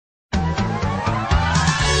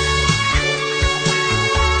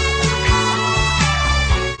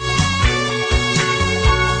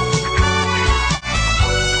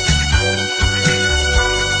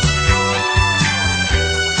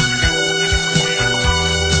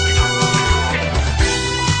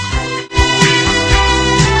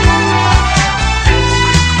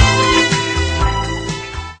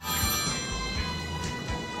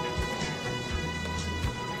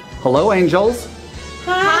Hello, Angels.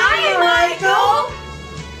 Hi, Michael.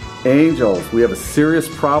 Angels, we have a serious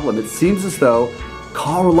problem. It seems as though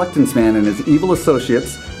Carl Reluctance Man and his evil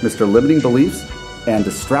associates, Mr. Limiting Beliefs and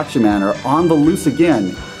Distraction Man, are on the loose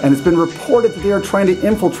again. And it's been reported that they are trying to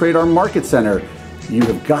infiltrate our market center. You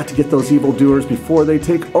have got to get those evildoers before they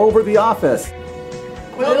take over the office.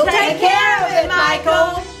 We'll take care of it,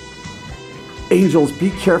 Michael. Angels,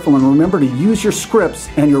 be careful and remember to use your scripts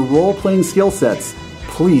and your role-playing skill sets.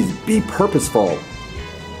 Please be purposeful.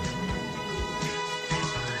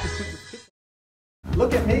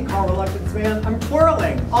 Look at me, Carl Reluctance Man. I'm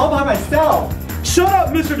twirling all by myself. Shut up,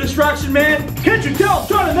 Mr. Distraction Man! Can't you tell I'm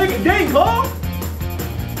trying to make a game call?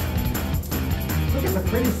 Look at the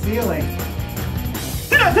pretty ceiling.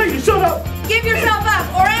 Did I tell you to shut up? Give yourself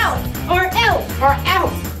up, or else. Or else. Or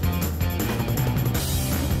else.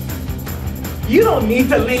 You don't need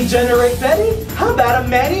to lead generate Betty. How about a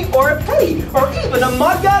Manny or a Petty or even a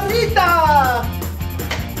Margarita?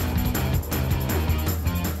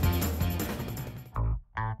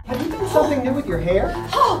 Have you done something new with your hair?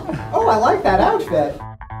 Oh, I like that outfit.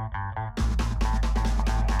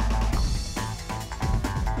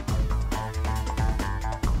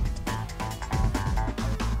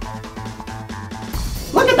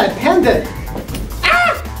 Look at that pendant!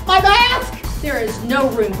 Ah! My mask! There is no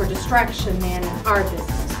room for Distraction Man in our business.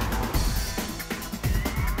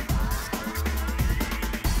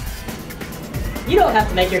 You don't have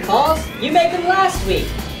to make your calls. You made them last week.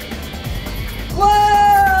 Whoa!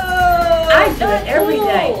 I do it every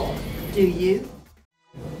day. Do you?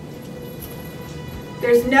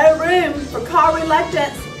 There's no room for Carl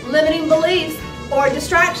Reluctance, Limiting Beliefs, or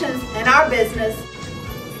distractions in our business.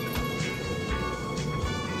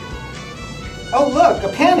 Oh, look, a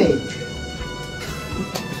penny!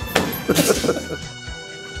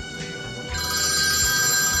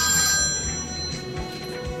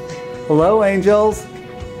 Hello, Angels.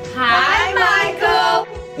 Hi, Michael.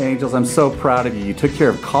 Angels, I'm so proud of you. You took care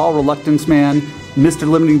of Carl Reluctance Man, Mr.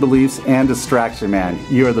 Limiting Beliefs, and Distraction Man.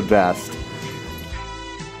 You are the best.